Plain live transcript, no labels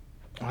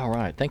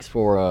right, thanks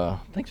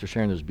for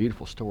sharing those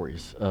beautiful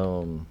stories.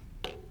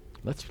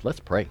 Let's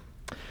pray.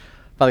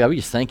 Father God, we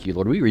just thank you,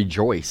 Lord. We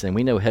rejoice, and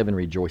we know heaven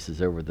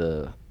rejoices over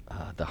the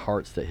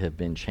hearts that have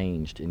been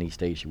changed in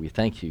East Asia. We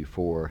thank you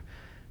for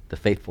the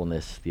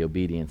faithfulness, the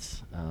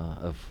obedience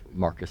of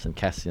Marcus and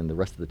Cassie and the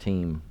rest of the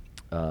team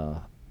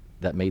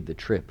that made the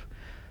trip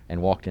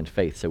and walked in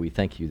faith. So we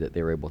thank you that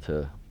they were able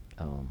to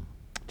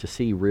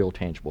see real,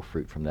 tangible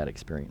fruit from that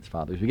experience,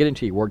 Father. As we get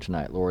into your word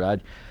tonight,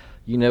 Lord,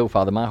 you know,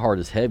 Father, my heart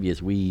is heavy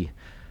as we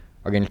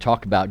are going to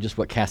talk about just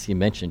what Cassie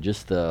mentioned,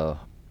 just the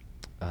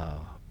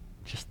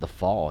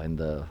fall and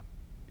the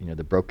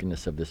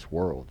brokenness of this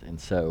world. And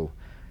so,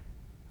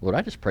 Lord,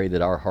 I just pray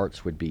that our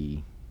hearts would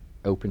be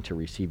open to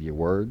receive your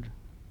word,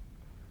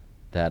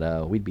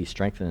 that we'd be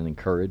strengthened and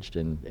encouraged,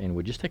 and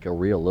would just take a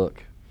real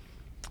look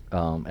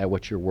at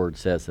what your word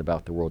says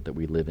about the world that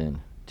we live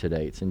in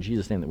today. It's in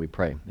Jesus' name that we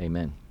pray.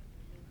 Amen.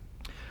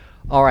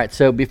 All right,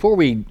 so before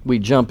we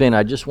jump in,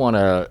 I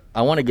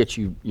want to get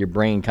your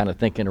brain kind of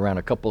thinking around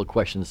a couple of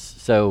questions.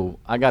 So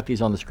I got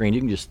these on the screen.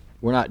 You can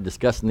we're not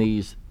discussing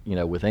these,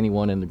 with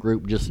anyone in the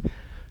group, just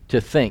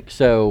to think.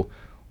 So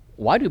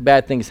why do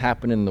bad things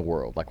happen in the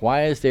world? Like,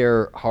 why is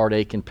there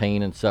heartache and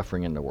pain and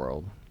suffering in the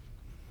world?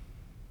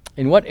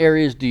 In what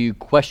areas do you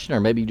question, or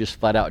maybe you just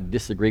flat out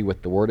disagree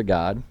with the Word of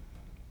God?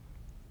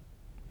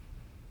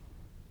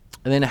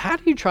 And then how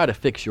do you try to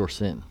fix your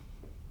sin?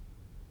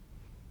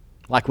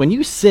 Like, when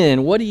you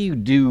sin, what do you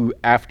do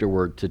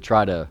afterward to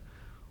try to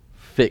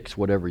fix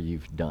whatever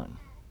you've done?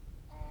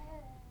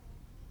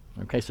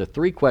 Okay, so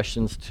 3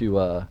 questions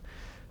to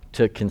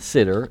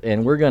consider,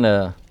 and we're going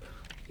to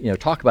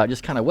talk about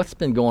just kind of what's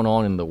been going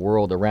on in the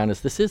world around us.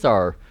 This is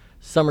our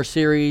summer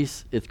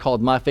series. It's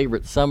called My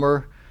Favorite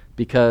Summer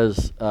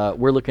because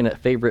we're looking at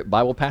favorite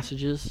Bible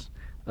passages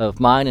of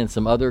mine and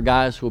some other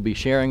guys who will be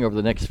sharing over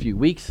the next few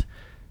weeks.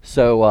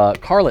 So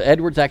Carla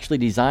Edwards actually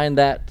designed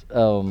that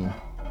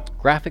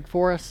graphic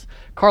for us.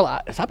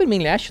 Carla, so I've been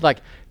meaning to ask you,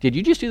 did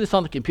you just do this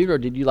on the computer, or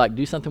did you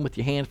do something with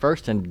your hand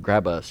first and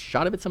grab a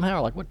shot of it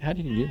somehow? Or how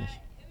did you do this?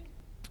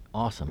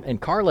 Awesome.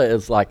 And Carla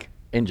is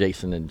and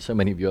Jason and so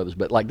many of you others,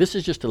 but this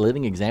is just a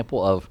living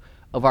example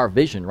of our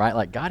vision,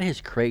 right? God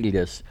has created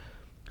us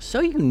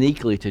so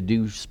uniquely to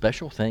do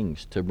special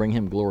things to bring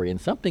him glory,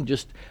 and something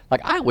just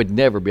I would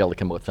never be able to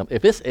come up with something.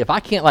 If I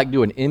can't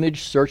do an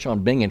image search on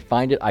Bing and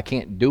find it, I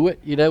can't do it,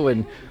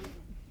 and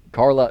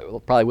Carla will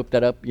probably whip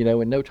that up,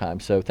 in no time.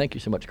 So thank you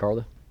so much,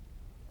 Carla.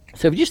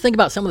 So if you just think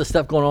about some of the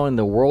stuff going on in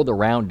the world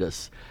around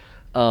us,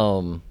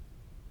 it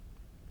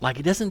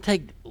doesn't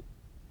take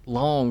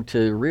long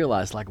to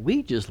realize,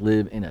 we just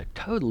live in a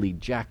totally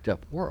jacked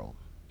up world.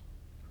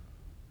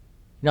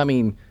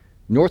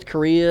 North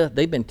Korea,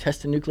 they've been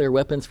testing nuclear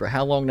weapons for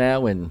how long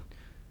now? And,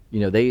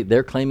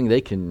 they're claiming they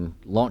can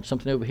launch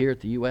something over here at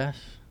the U.S.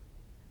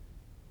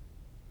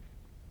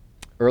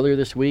 Earlier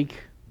this week,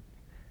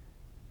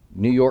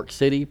 New York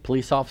City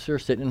police officer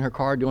sitting in her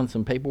car doing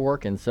some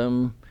paperwork, and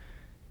some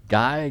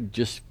guy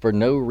just for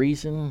no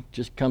reason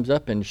just comes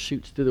up and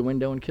shoots through the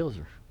window and kills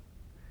her.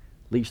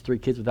 Leaves 3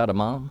 kids without a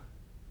mom.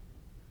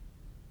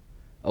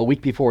 A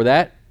week before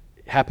that,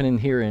 happening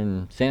here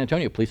in San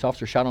Antonio, a police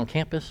officer shot on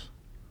campus.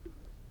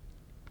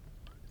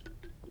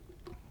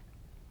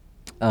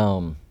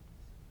 You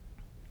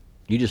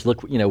just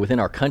look, within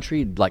our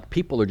country,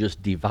 people are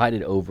just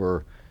divided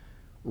over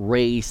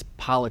race,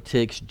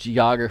 politics,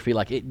 geography.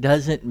 It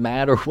doesn't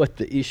matter what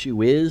the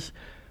issue is.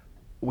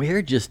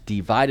 We're just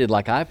divided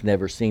like I've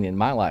never seen in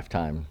my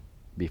lifetime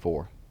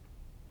before.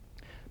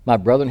 My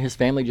brother and his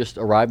family just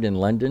arrived in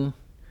London,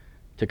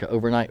 took an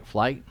overnight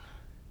flight,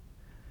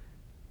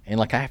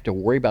 and I have to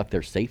worry about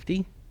their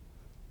safety.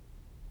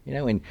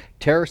 And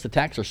terrorist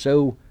attacks are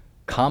so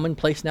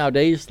commonplace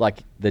nowadays,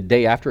 the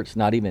day after it's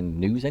not even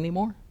news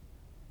anymore.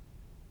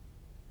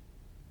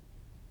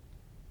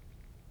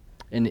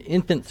 An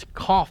infant's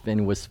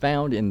coffin was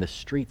found in the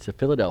streets of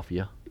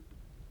Philadelphia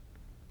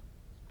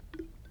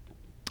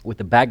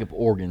with a bag of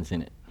organs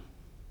in it.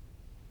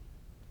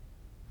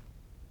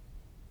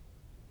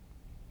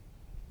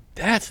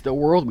 That's the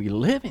world we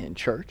live in,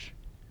 church.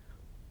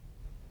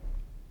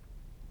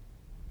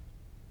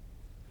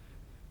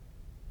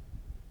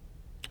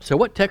 So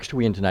what text are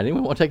we in tonight?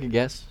 Anyone want to take a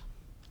guess?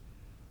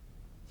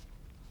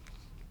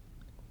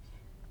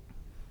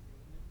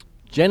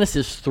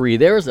 Genesis 3.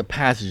 There is a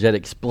passage that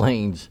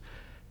explains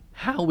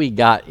how we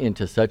got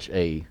into such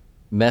a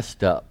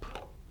messed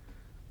up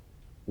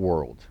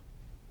world.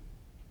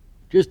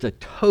 Just a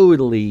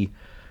totally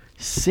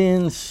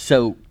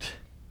sin-soaked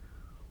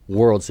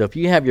world. So if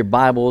you have your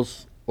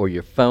Bibles or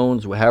your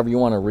phones, however you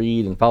want to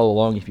read and follow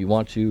along if you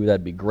want to,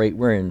 that'd be great.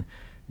 We're in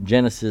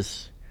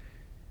Genesis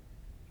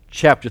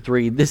chapter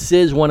 3. This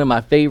is one of my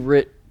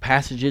favorite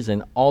passages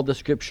in all the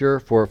scripture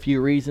for a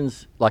few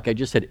reasons. Like I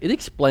just said, it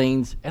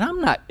explains, and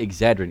I'm not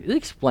exaggerating, it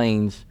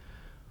explains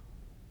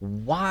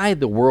why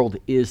the world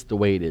is the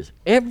way it is.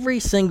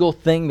 Every single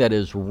thing that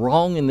is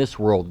wrong in this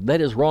world,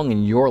 that is wrong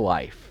in your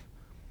life,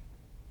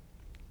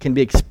 can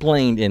be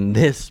explained in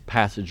this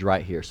passage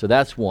right here. So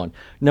that's one.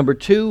 Number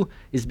two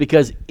is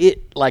because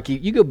it,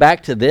 you go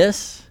back to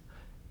this,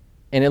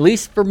 And at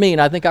least for me,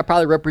 and I think I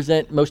probably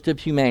represent most of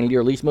humanity, or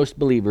at least most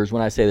believers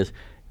when I say this,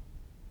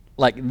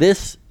 like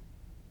this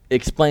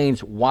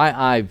explains why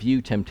I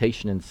view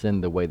temptation and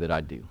sin the way that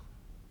I do.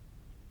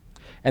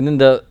 And then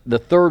the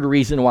third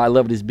reason why I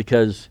love it is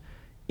because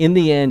in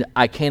the end,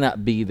 I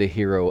cannot be the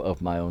hero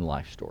of my own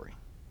life story.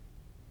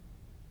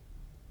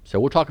 So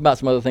we'll talk about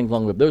some other things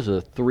along the way, but those are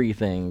the three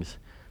things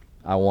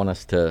I want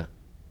us to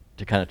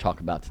kind of talk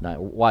about tonight,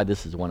 why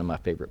this is one of my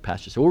favorite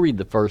passages. So we'll read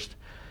the first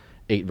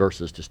 8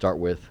 verses to start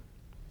with.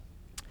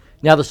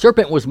 Now the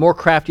serpent was more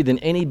crafty than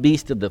any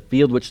beast of the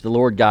field which the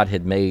Lord God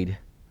had made.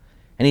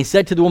 And he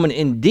said to the woman,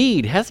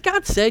 "Indeed, has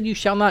God said you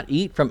shall not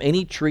eat from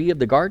any tree of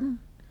the garden?"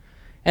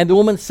 And the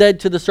woman said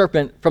to the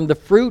serpent, "From the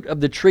fruit of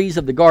the trees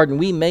of the garden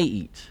we may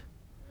eat.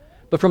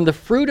 But from the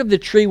fruit of the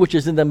tree which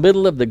is in the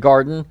middle of the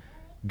garden,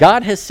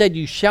 God has said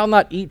you shall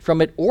not eat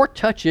from it or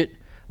touch it,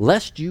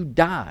 lest you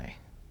die."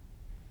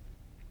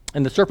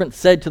 And the serpent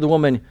said to the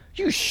woman,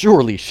 "You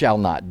surely shall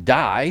not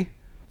die.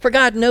 For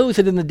God knows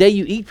that in the day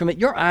you eat from it,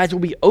 your eyes will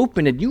be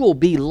opened, and you will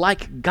be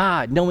like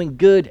God, knowing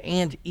good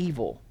and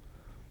evil."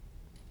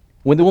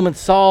 When the woman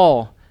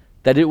saw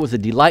that it was a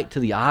delight to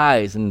the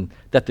eyes, and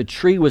that the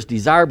tree was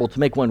desirable to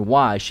make one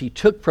wise, she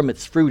took from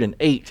its fruit and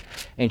ate,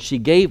 and she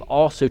gave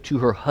also to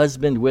her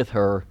husband with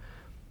her,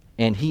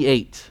 and he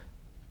ate.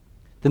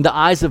 Then the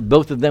eyes of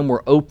both of them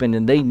were opened,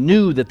 and they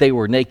knew that they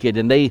were naked,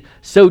 and they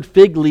sewed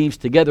fig leaves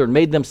together and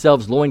made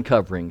themselves loin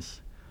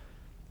coverings.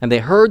 And they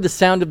heard the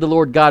sound of the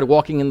Lord God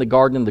walking in the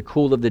garden in the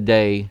cool of the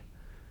day.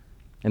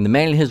 And the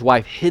man and his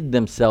wife hid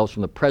themselves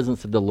from the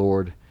presence of the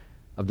Lord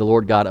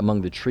God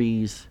among the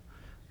trees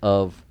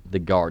of the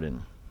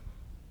garden.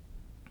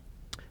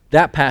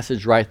 That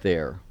passage right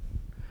there,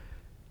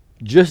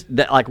 just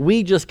that, like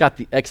we just got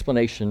the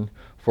explanation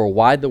for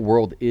why the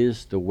world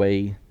is the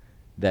way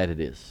that it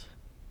is.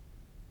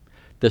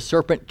 The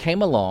serpent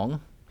came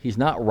along. He's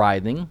not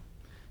writhing.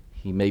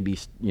 He may be,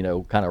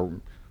 kind of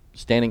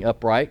standing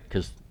upright,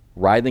 because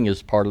writhing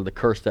is part of the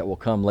curse that will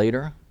come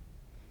later.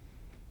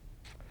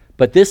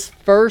 But this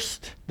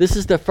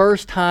is the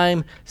first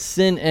time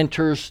sin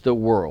enters the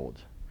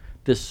world.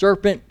 The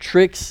serpent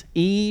tricks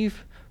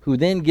Eve, who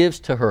then gives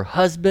to her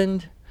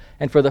husband.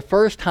 And for the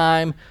first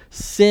time,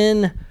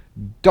 sin,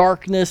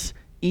 darkness,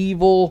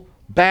 evil,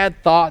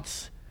 bad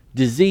thoughts,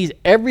 disease,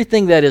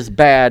 everything that is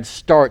bad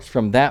starts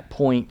from that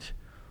point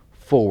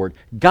forward.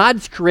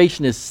 God's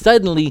creation is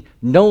suddenly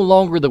no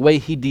longer the way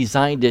he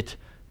designed it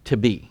to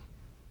be.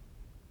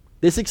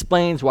 This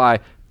explains why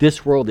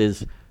this world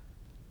is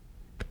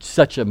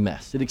such a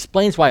mess. It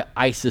explains why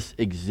ISIS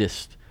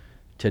exists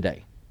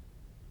today.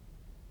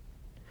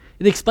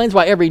 It explains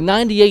why every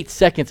 98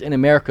 seconds in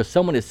America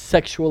someone is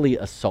sexually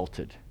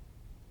assaulted.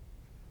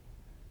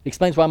 It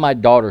explains why my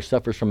daughter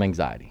suffers from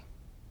anxiety.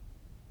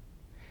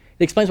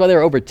 It explains why there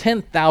are over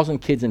 10,000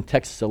 kids in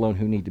Texas alone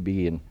who need to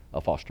be in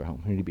a foster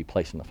home, who need to be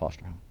placed in a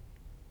foster home.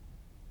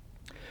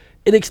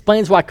 It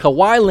explains why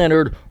Kawhi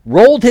Leonard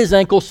rolled his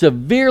ankle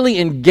severely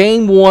in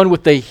Game 1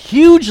 with a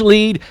huge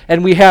lead,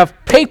 and we have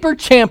paper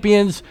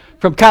champions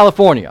from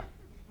California.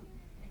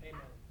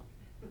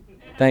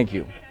 Thank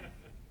you.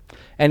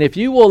 And if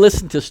you will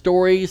listen to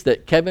stories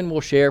that Kevin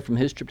will share from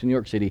his trip to New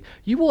York City,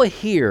 you will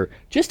hear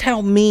just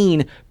how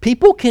mean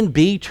people can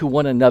be to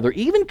one another,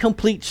 even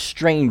complete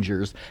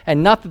strangers.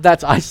 And not that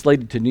that's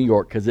isolated to New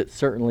York, because it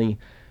certainly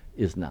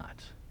is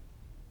not.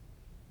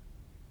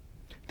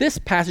 This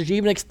passage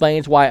even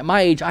explains why at my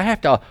age I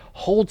have to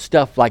hold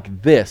stuff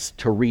like this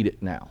to read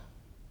it now,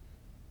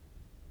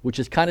 which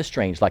is kind of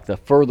strange. Like the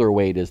further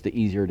away it is, the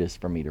easier it is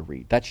for me to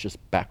read. That's just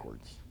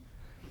backwards.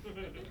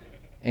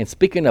 And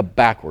speaking of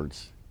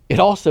backwards, it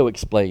also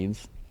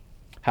explains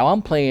how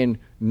I'm playing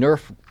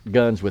Nerf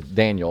guns with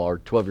Daniel, our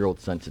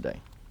 12-year-old son, today.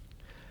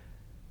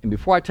 And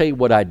before I tell you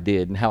what I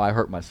did and how I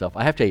hurt myself,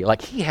 I have to tell you,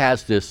 like, he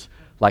has this,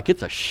 like,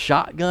 it's a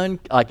shotgun.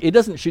 Like, it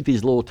doesn't shoot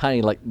these little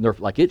tiny, like, Nerf,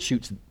 like, it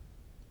shoots,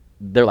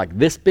 they're like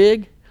this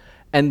big,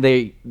 and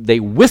they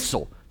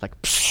whistle, like,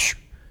 psh,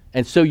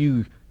 and so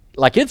you,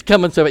 like, it's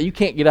coming so that you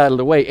can't get out of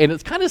the way. And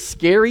it's kind of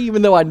scary,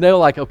 even though I know,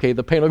 like, okay,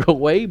 the pain will go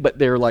away, but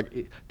they're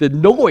like, the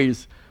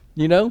noise,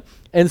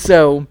 And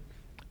so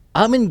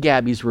I'm in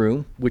Gabby's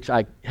room, which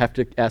I have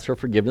to ask her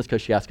forgiveness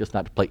because she asked us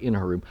not to play in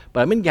her room.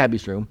 But I'm in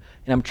Gabby's room,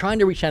 and I'm trying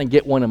to reach out and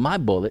get one of my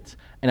bullets.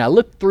 And I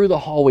look through the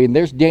hallway, and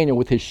there's Daniel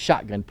with his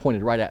shotgun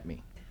pointed right at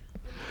me.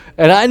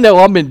 And I know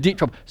I'm in deep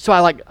trouble. So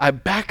I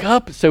back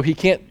up so he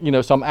can't,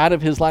 so I'm out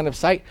of his line of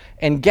sight.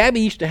 And Gabby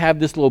used to have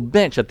this little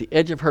bench at the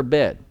edge of her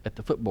bed at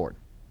the footboard.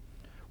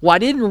 Well, I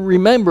didn't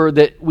remember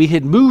that we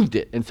had moved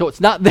it, and so it's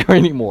not there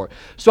anymore.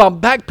 So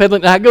I'm backpedaling,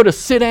 and I go to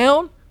sit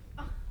down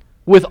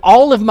with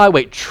all of my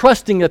weight,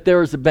 trusting that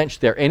there is a bench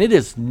there, and it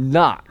is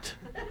not.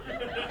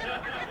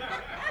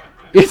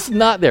 It's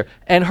not there.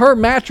 And her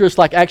mattress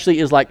actually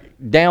is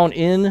down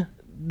in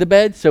the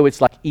bed, so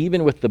it's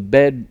even with the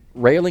bed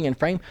railing and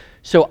frame.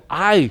 So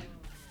I,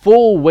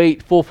 full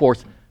weight, full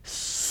force,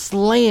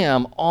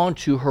 slam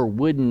onto her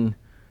wooden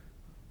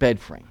bed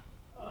frame.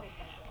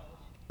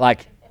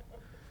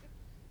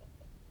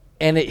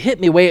 and it hit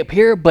me way up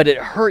here, but it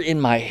hurt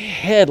in my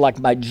head, like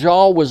my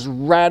jaw was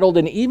rattled.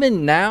 And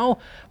even now,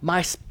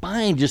 my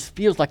spine just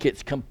feels like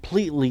it's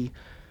completely,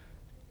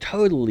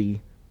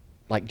 totally,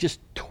 like just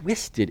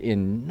twisted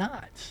in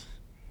knots.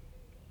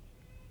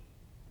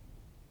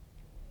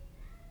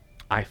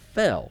 I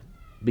fell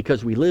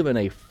because we live in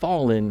a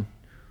fallen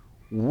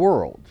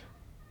world.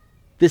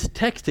 This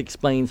text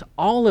explains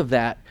all of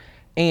that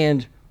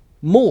and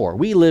more.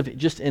 We live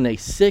just in a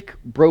sick,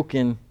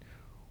 broken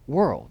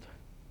world.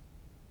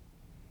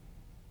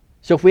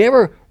 So if we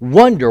ever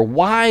wonder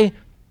why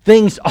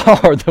things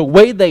are the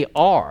way they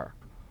are,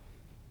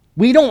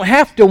 we don't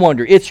have to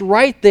wonder. It's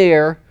right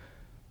there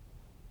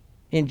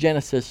in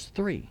Genesis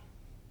 3.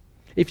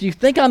 If you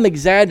think I'm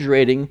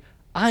exaggerating,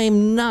 I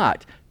am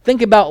not.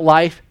 Think about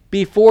life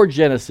before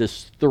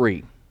Genesis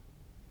 3.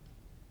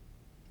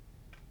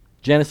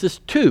 Genesis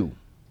 2.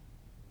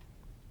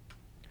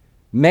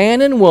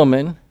 Man and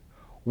woman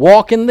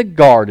walk in the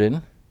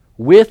garden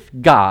with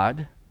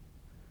God.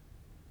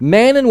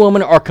 Man and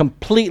woman are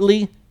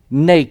completely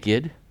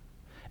naked,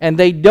 and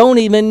they don't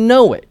even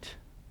know it.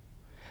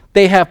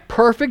 They have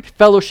perfect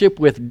fellowship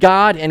with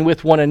God and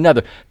with one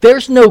another.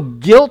 There's no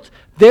guilt.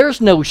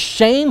 There's no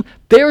shame.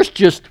 There's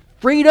just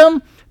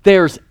freedom.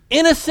 There's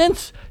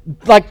innocence.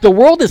 Like the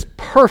world is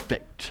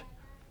perfect.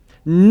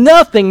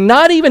 Nothing,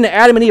 not even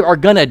Adam and Eve, are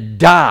going to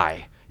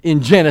die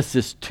in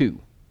Genesis 2.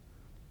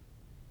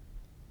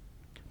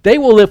 They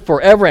will live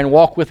forever and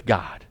walk with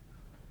God.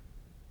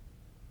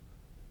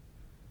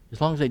 As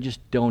long as they just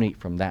don't eat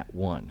from that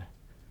one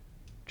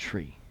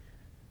tree.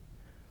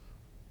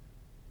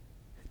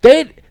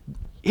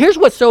 Here's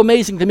what's so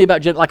amazing to me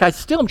about Genesis. Like, I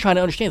still am trying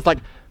to understand. It's like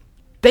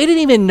they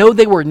didn't even know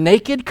they were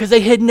naked because they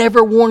had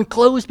never worn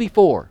clothes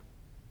before.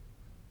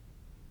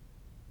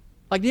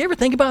 Like, do you ever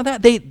think about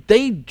that?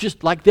 They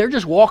just, like, they're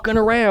just walking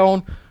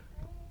around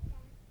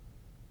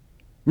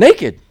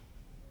naked.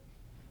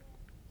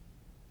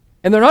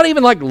 And they're not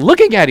even, like,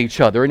 looking at each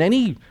other in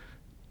any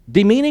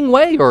demeaning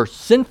way or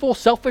sinful,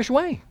 selfish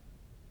way.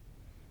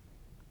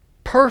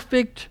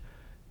 Perfect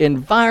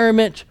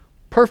environment,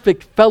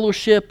 perfect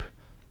fellowship.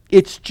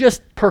 It's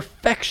just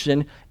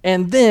perfection.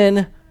 And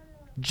then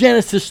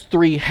Genesis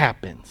 3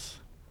 happens.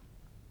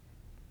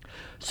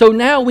 So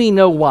now we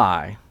know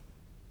why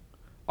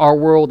our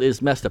world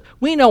is messed up.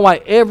 We know why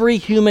every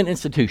human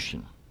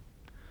institution,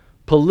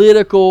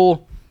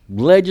 political,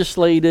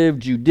 legislative,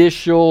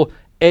 judicial,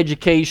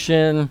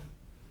 education,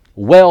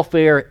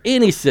 welfare,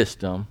 any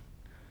system,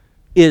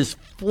 is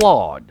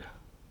flawed.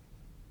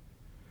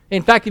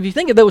 In fact, if you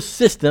think of those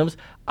systems,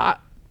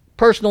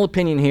 personal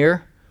opinion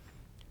here,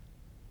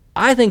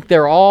 I think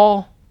they're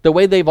all, the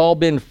way they've all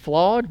been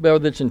flawed,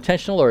 whether it's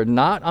intentional or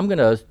not, I'm going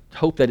to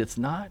hope that it's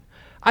not.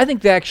 I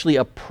think they actually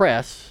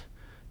oppress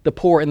the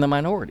poor and the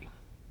minority,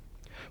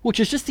 which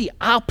is just the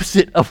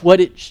opposite of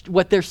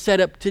what they're set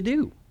up to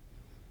do.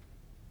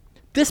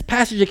 This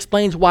passage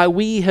explains why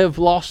we have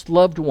lost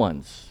loved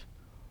ones,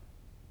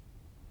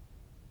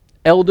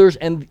 elders,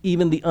 and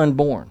even the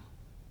unborn.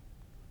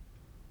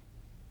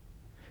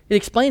 It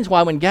explains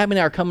why when Gabby and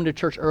I are coming to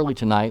church early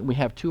tonight, we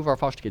have two of our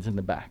foster kids in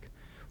the back.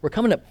 We're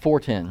coming up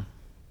 410.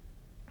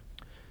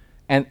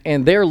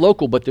 And they're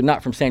local, but they're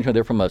not from San Antonio.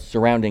 They're from a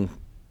surrounding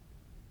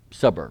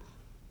suburb.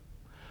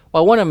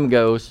 Well, one of them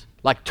goes,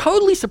 like,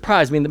 totally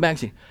surprised me in the back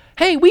seat.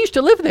 Hey, we used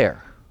to live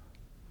there.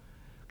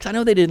 Because I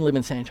know they didn't live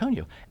in San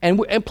Antonio.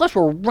 And plus,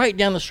 we're right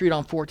down the street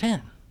on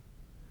 410.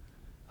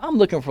 I'm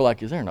looking for,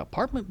 like, is there an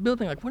apartment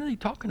building? Like, what are they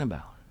talking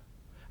about?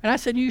 And I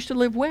said, you used to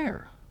live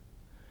where?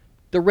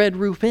 The Red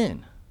Roof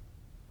Inn.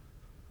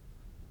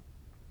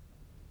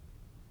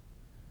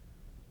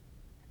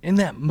 In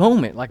that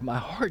moment, like, my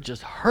heart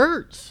just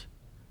hurts.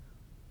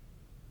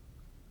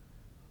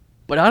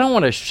 But I don't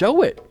want to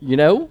show it, you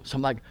know? So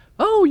I'm like,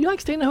 oh, you like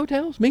staying in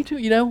hotels? Me too,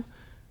 you know?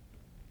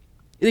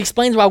 It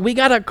explains why we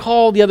got a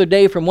call the other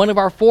day from one of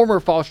our former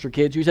foster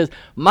kids who says,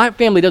 my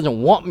family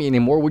doesn't want me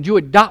anymore. Would you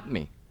adopt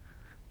me?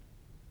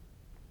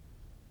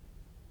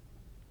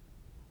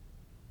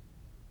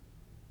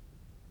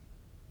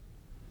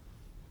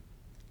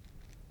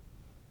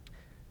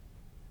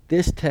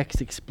 This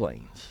text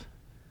explains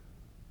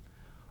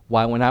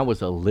why when I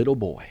was a little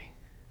boy,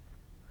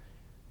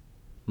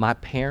 my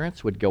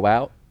parents would go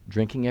out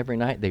drinking every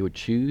night. They would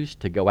choose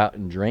to go out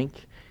and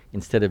drink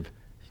instead of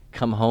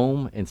come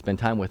home and spend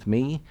time with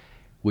me,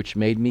 which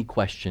made me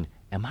question,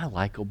 am I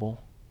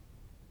likable?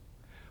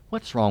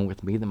 What's wrong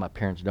with me that my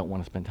parents don't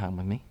want to spend time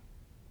with me?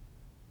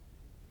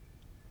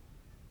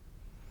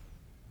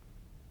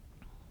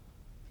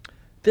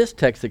 This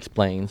text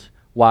explains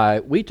why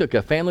we took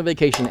a family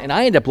vacation and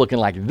I ended up looking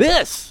like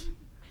this.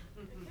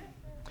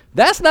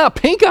 That's not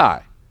pink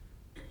eye.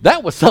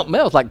 That was something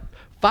else, like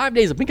 5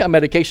 days of pink eye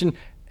medication,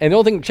 and the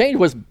only thing that changed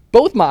was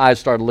both my eyes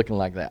started looking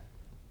like that.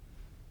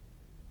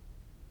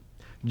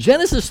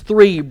 Genesis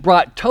 3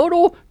 brought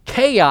total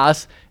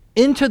chaos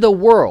into the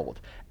world.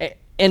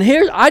 And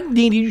here, I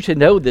need you to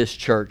know this,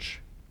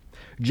 church.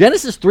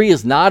 Genesis 3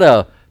 is not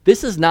a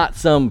This is not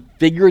some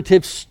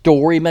figurative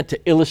story meant to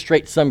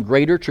illustrate some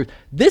greater truth.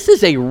 This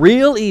is a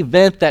real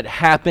event that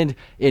happened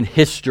in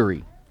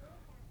history.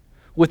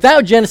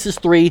 Without Genesis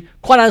 3,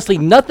 quite honestly,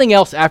 nothing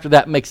else after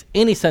that makes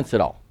any sense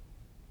at all.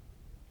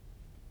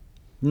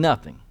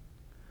 Nothing.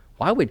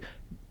 Why would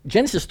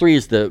Genesis 3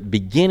 is the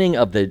beginning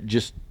of the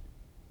just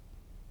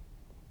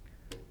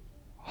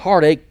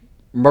heartache,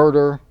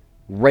 murder,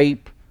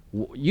 rape,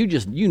 you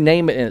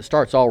name it, and it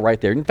starts all right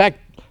there. In fact,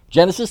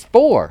 Genesis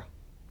 4,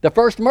 the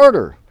first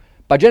murder.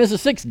 By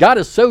Genesis 6, God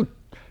is so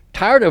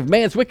tired of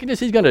man's wickedness,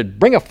 he's going to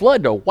bring a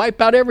flood to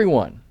wipe out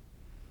everyone.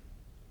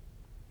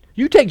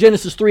 You take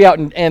Genesis 3 out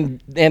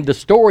and the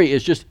story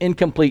is just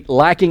incomplete,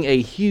 lacking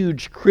a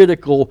huge,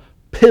 critical,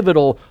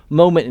 pivotal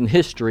moment in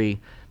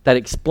history that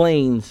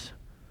explains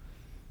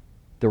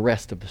the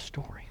rest of the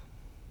story.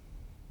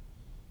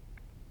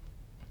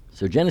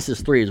 So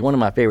Genesis 3 is one of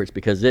my favorites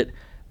because it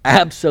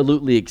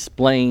absolutely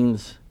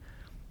explains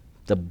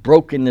the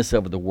brokenness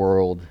of the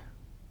world,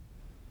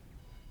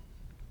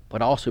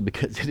 but also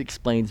because it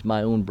explains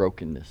my own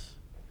brokenness.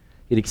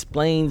 It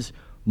explains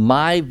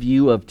my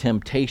view of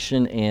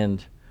temptation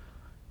and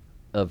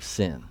of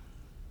sin.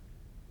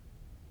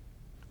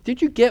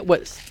 Did you get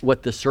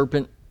what the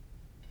serpent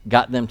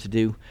got them to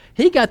do?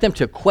 He got them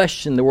to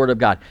question the word of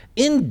God.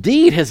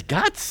 Indeed, has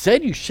God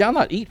said you shall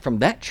not eat from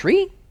that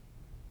tree?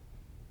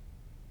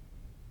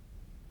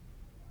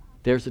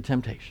 There's the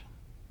temptation.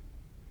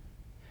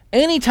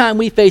 Anytime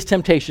we face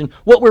temptation,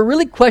 what we're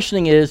really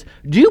questioning is,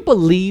 do you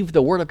believe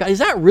the word of God? Is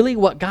that really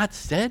what God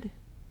said?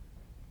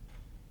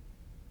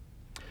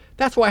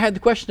 That's why I had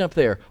the question up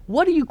there.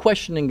 What are you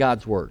questioning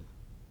God's word?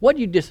 What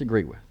do you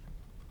disagree with?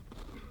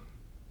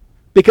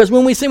 Because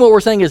when we sin, what we're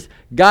saying is,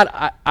 God,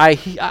 I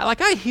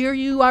hear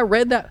you, I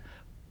read that,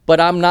 but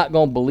I'm not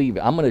going to believe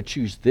it. I'm going to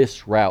choose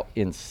this route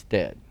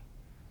instead.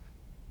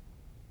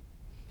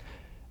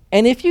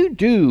 And if you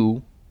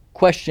do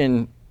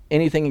question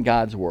anything in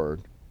God's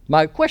word,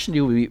 my question to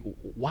you would be,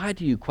 why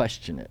do you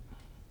question it?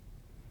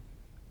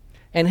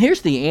 And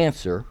here's the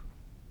answer.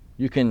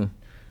 You can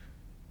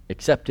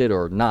accept it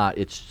or not.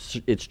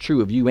 It's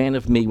true of you and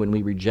of me when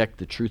we reject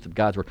the truth of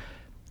God's word.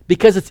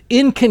 Because it's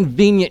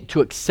inconvenient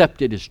to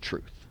accept it as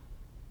truth.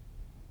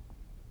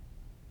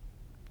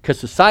 Because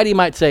society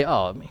might say,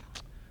 oh,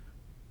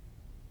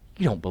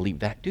 you don't believe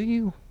that, do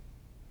you?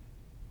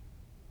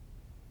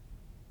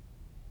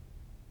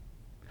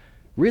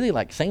 Really,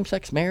 like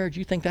same-sex marriage,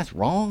 you think that's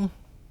wrong?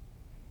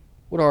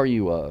 What are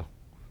you,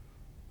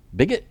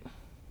 bigot?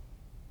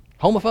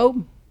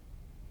 Homophobe?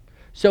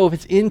 So if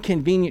it's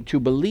inconvenient to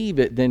believe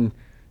it, then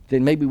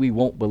maybe we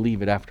won't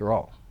believe it after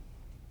all.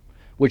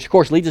 Which, of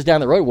course, leads us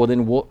down the road. Well,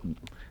 then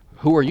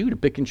who are you to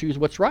pick and choose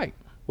what's right,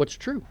 what's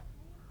true?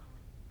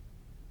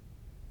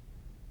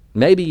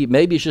 Maybe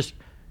it's just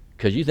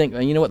because you think,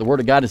 you know what, the Word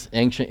of God is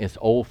ancient, it's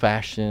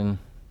old-fashioned,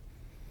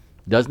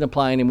 doesn't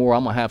apply anymore.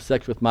 I'm going to have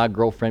sex with my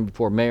girlfriend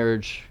before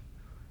marriage.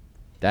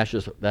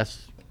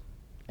 That's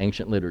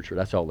ancient literature.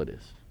 That's all it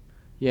is.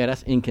 Yeah,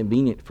 that's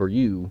inconvenient for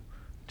you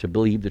to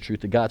believe the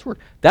truth of God's Word.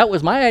 That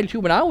was my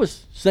attitude when I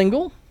was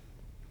single,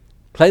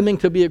 claiming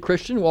to be a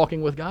Christian,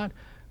 walking with God.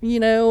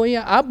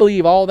 Yeah, I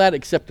believe all that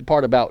except the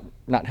part about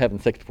not having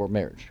sex before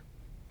marriage.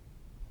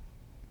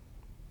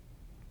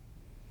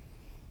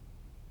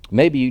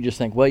 Maybe you just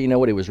think, well, you know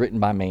what, it was written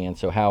by man,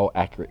 so how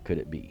accurate could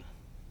it be?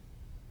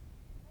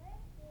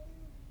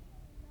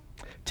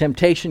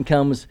 Temptation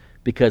comes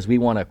because we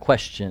want to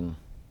question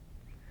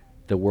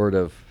the Word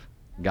of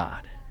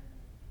God.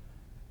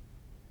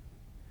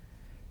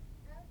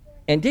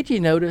 And did you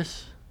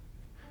notice,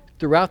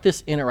 throughout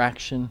this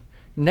interaction,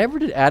 never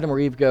did Adam or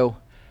Eve go,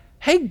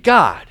 hey,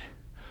 God,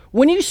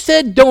 when you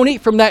said don't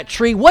eat from that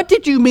tree, what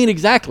did you mean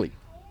exactly?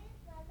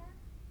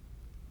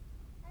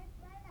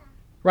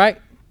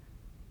 Right?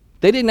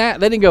 They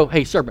didn't go,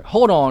 hey, serpent,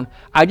 hold on.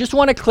 I just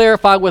want to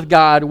clarify with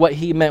God what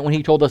he meant when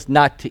he told us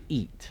not to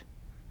eat.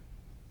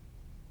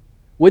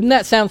 Wouldn't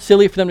that sound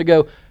silly for them to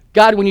go,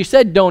 God, when you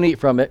said don't eat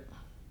from it,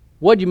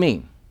 what do you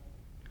mean?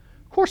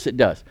 Of course it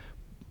does.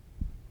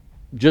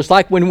 Just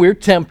like when we're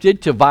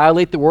tempted to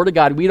violate the word of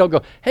God, we don't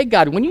go, hey,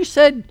 God, when you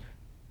said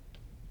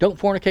don't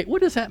fornicate,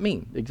 what does that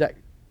mean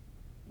exactly?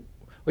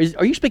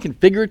 Are you speaking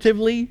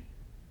figuratively?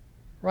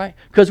 Right?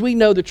 Because we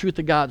know the truth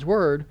of God's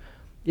word.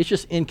 It's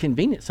just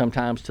inconvenient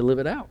sometimes to live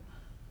it out.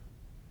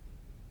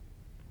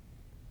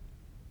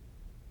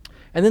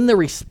 And then the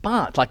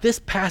response, like this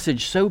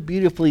passage so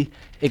beautifully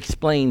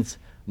explains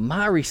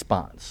my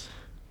response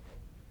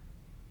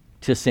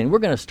to sin. We're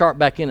going to start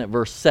back in at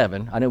verse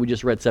 7. I know we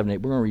just read 7 and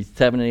 8. We're going to read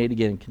 7 and 8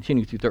 again and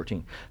continue through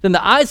 13. Then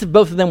the eyes of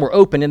both of them were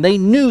opened, and they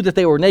knew that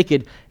they were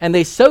naked, and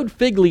they sewed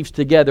fig leaves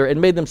together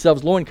and made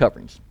themselves loin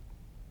coverings.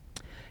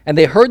 And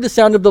they heard the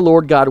sound of the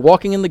Lord God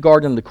walking in the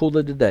garden in the cool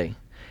of the day.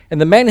 And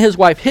the man and his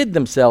wife hid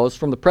themselves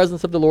from the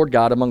presence of the Lord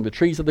God among the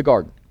trees of the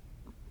garden.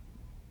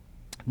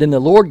 Then the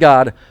Lord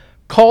God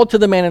called to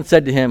the man and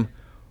said to him,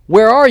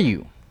 where are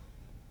you?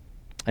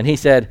 And he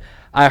said,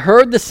 I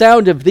heard the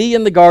sound of thee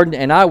in the garden,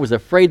 and I was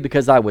afraid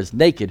because I was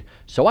naked,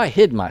 so I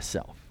hid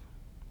myself.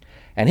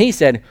 And he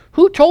said,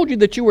 who told you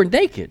that you were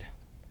naked?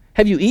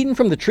 Have you eaten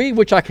from the tree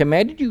which I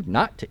commanded you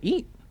not to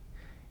eat?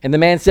 And the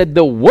man said,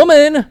 The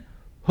woman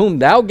whom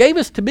thou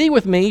gavest to be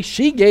with me,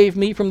 she gave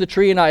me from the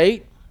tree, and I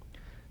ate.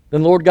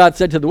 Then the Lord God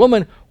said to the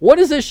woman, What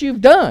is this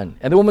you've done?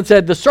 And the woman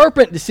said, The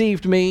serpent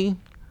deceived me,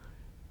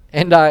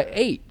 and I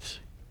ate.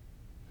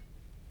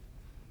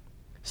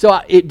 So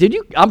did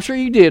you? I'm sure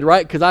you did,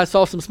 right? Because I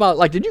saw some smiles.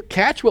 Like, did you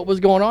catch what was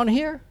going on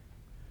here?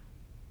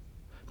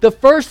 The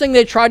first thing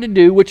they tried to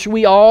do, which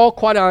we all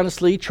quite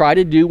honestly try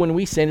to do when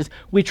we sin, is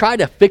we try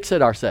to fix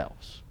it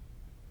ourselves.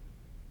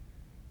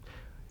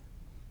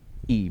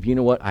 Eve, you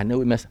know what? I know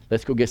we messed.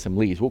 Let's go get some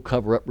leaves. We'll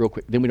cover up real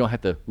quick. Then we don't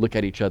have to look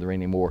at each other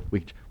anymore.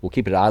 We'll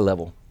keep it at eye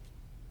level.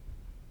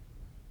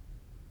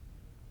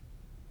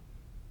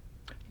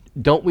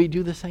 Don't we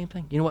do the same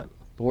thing? You know what?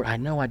 Lord, I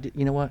know I did.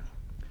 You know what?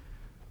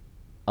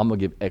 I'm going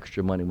to give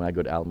extra money when I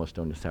go to Alamo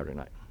Stone this Saturday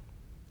night.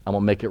 I'm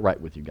going to make it right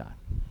with you, God.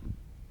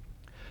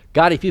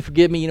 God, if you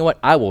forgive me, you know what?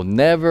 I will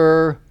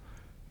never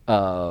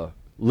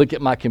look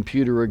at my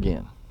computer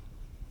again.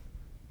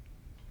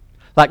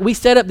 Like, we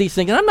set up these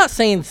things, and I'm not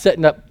saying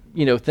setting up,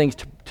 things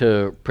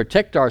to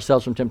protect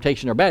ourselves from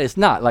temptation are bad. It's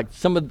not. Like,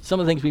 some of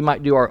the things we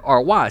might do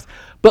are wise.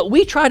 But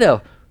we try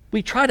to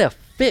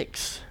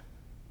fix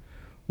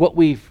what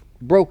we've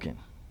broken.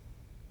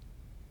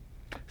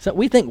 So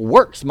we think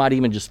works might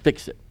even just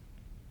fix it.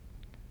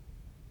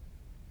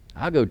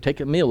 I'll go take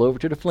a meal over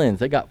to the Flynn's.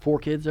 They got 4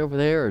 kids over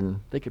there,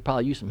 and they could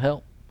probably use some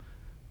help.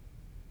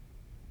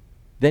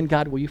 Then,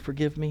 God, will you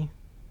forgive me?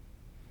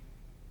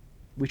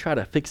 We try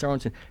to fix our own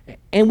sin.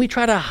 And we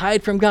try to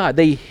hide from God.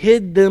 They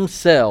hid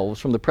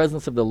themselves from the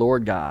presence of the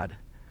Lord God.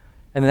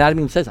 And then that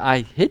even says,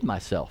 I hid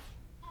myself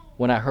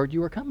when I heard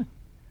you were coming.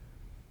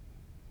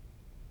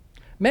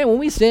 Man, when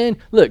we sin,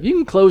 look, you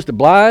can close the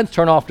blinds,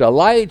 turn off the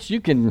lights, you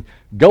can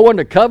go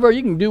undercover,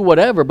 you can do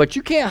whatever, but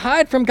you can't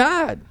hide from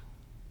God.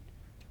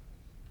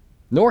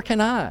 Nor can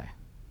I.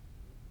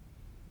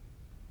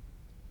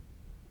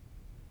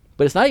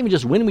 But it's not even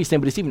just when we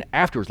sin, but it's even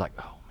afterwards, like,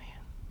 oh man.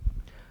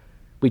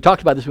 We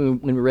talked about this when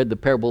we read the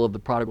parable of the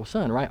prodigal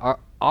son, right?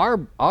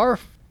 Our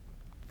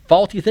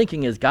faulty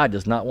thinking is God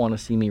does not want to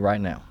see me right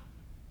now.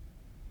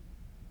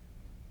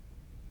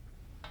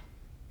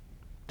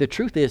 The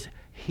truth is,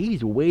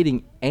 he's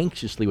waiting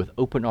anxiously with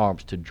open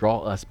arms to draw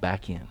us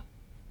back in.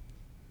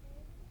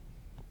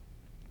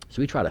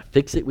 So we try to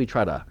fix it, we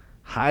try to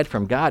hide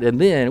from God, and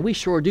then we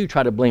sure do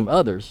try to blame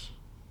others.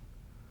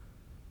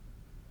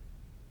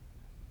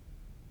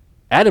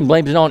 Adam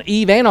blames it on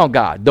Eve and on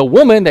God. The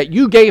woman that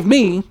you gave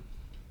me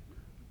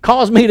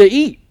caused me to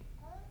eat.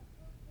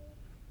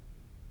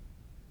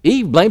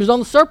 Eve blames it on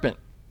the serpent.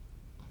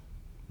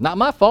 Not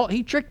my fault,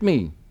 he tricked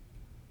me.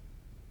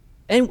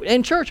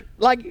 And church,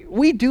 like,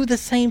 we do the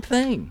same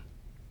thing.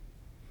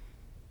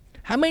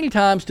 How many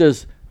times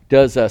does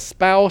a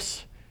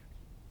spouse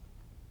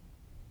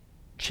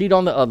cheat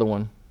on the other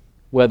one,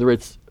 whether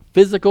it's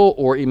physical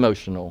or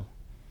emotional,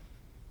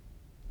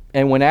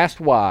 and when asked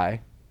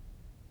why,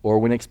 or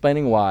when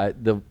explaining why,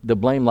 the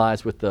blame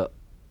lies with the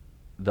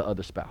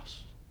other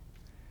spouse?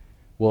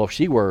 Well, if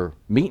she were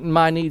meeting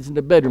my needs in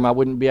the bedroom, I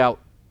wouldn't be out,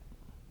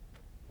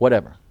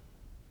 whatever.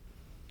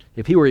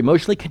 If he were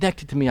emotionally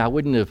connected to me, I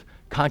wouldn't have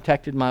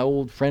contacted my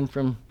old friend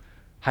from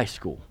high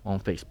school on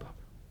Facebook.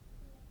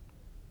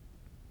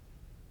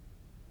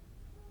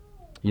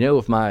 You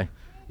know,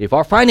 if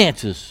our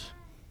finances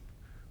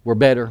were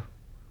better,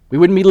 we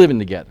wouldn't be living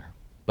together.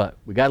 But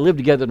we got to live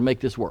together to make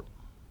this work.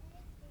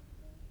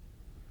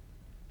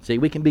 See,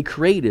 we can be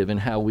creative in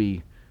how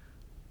we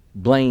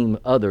blame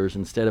others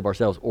instead of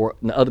ourselves, or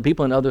other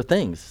people and other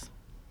things.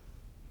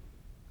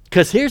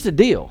 Because here's the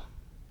deal.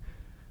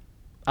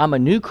 I'm a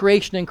new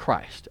creation in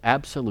Christ,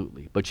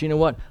 absolutely. But you know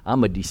what?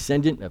 I'm a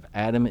descendant of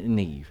Adam and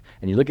Eve.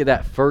 And you look at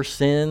that first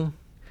sin,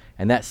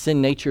 and that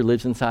sin nature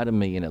lives inside of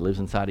me, and it lives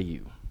inside of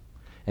you.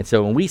 And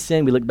so when we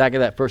sin, we look back at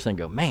that first sin and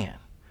go, man,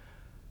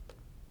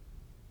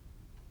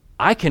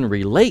 I can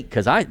relate,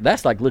 because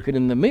that's like looking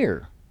in the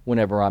mirror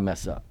whenever I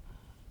mess up.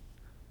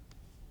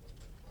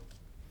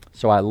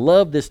 So I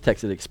love this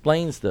text. It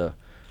explains the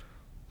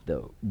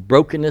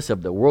brokenness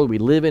of the world we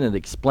live in. It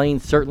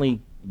explains,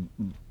 certainly,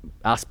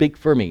 I'll speak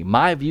for me,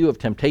 my view of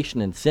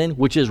temptation and sin,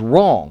 which is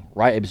wrong,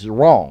 right? It's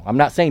wrong. I'm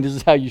not saying this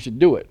is how you should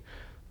do it.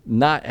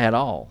 Not at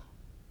all.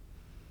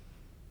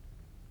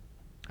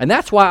 And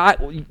that's why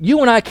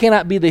you and I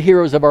cannot be the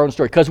heroes of our own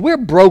story, because we're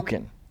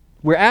broken.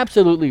 We're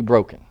absolutely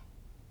broken.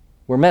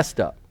 We're messed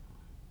up.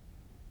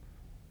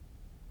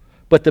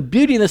 But the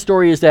beauty in the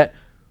story is that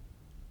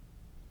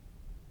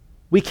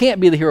we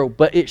can't be the hero,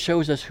 but it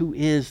shows us who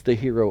is the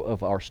hero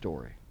of our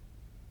story.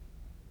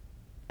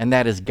 And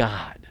that is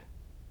God.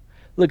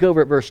 Look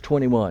over at verse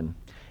 21.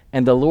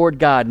 And the Lord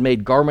God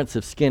made garments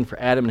of skin for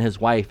Adam and his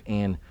wife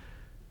and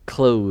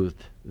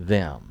clothed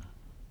them.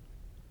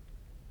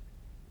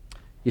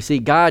 You see,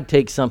 God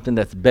takes something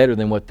that's better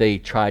than what they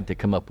tried to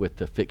come up with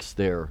to fix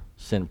their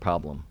sin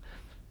problem.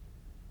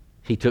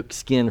 He took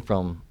skin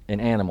from an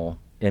animal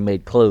and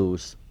made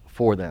clothes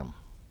for them.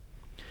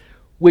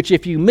 Which,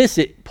 if you miss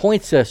it,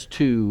 points us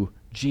to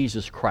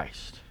Jesus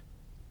Christ.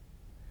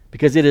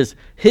 because it is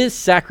his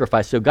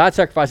sacrifice. So God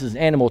sacrifices an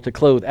animal to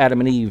clothe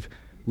Adam and Eve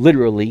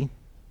literally.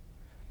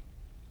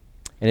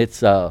 And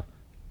it's a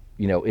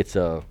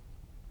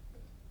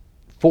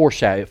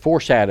foreshadow. It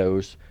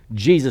foreshadows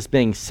Jesus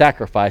being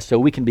sacrificed so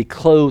we can be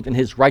clothed in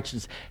his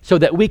righteousness, so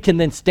that we can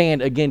then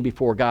stand again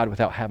before God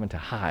without having to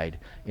hide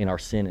in our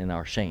sin and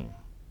our shame.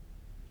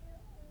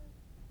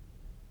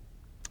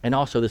 And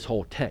also this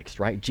whole text,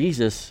 right?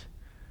 Jesus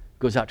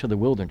goes out to the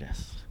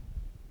wilderness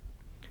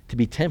to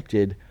be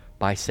tempted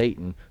by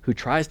Satan, who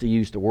tries to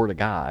use the word of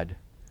God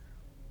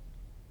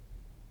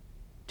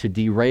to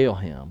derail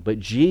him. But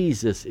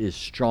Jesus is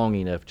strong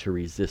enough to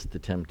resist the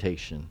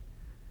temptation.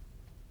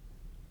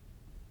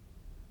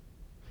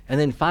 And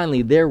then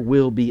finally, there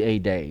will be a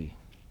day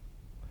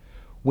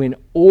when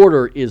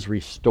order is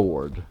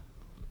restored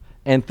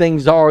and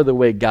things are the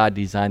way God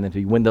designed them to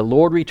be. When the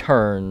Lord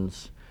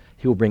returns,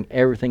 he will bring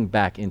everything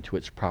back into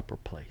its proper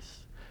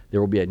place.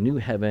 There will be a new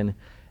heaven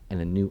and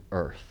a new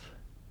earth.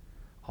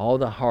 All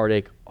the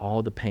heartache,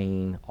 all the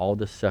pain, all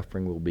the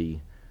suffering will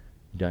be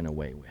done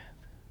away with.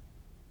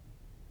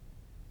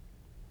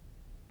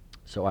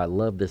 So I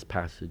love this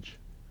passage,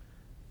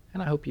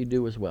 and I hope you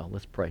do as well.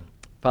 Let's pray.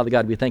 Father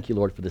God, we thank you,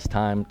 Lord, for this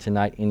time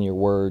tonight in your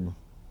word.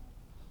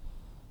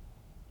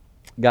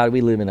 God,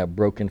 we live in a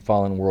broken,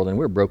 fallen world, and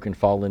we're broken,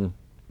 fallen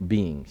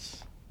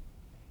beings.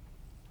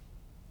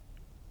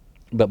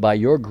 But by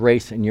your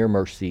grace and your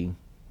mercy,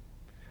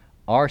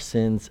 our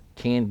sins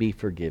can be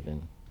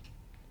forgiven.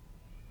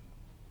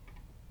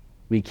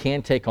 We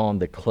can take on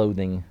the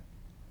clothing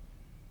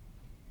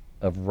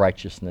of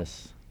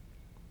righteousness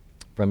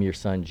from your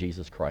Son,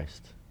 Jesus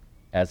Christ,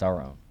 as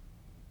our own.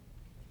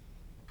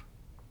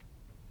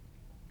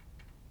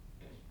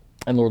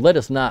 And Lord, let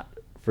us not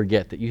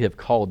forget that you have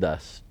called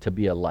us to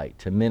be a light,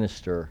 to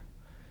minister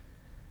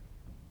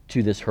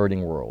to this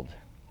hurting world,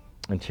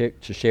 and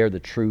to share the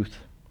truth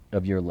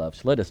of your love.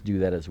 So let us do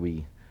that as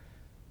we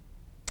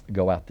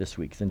go out this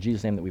week. It's in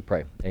Jesus' name that we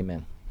pray.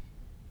 Amen.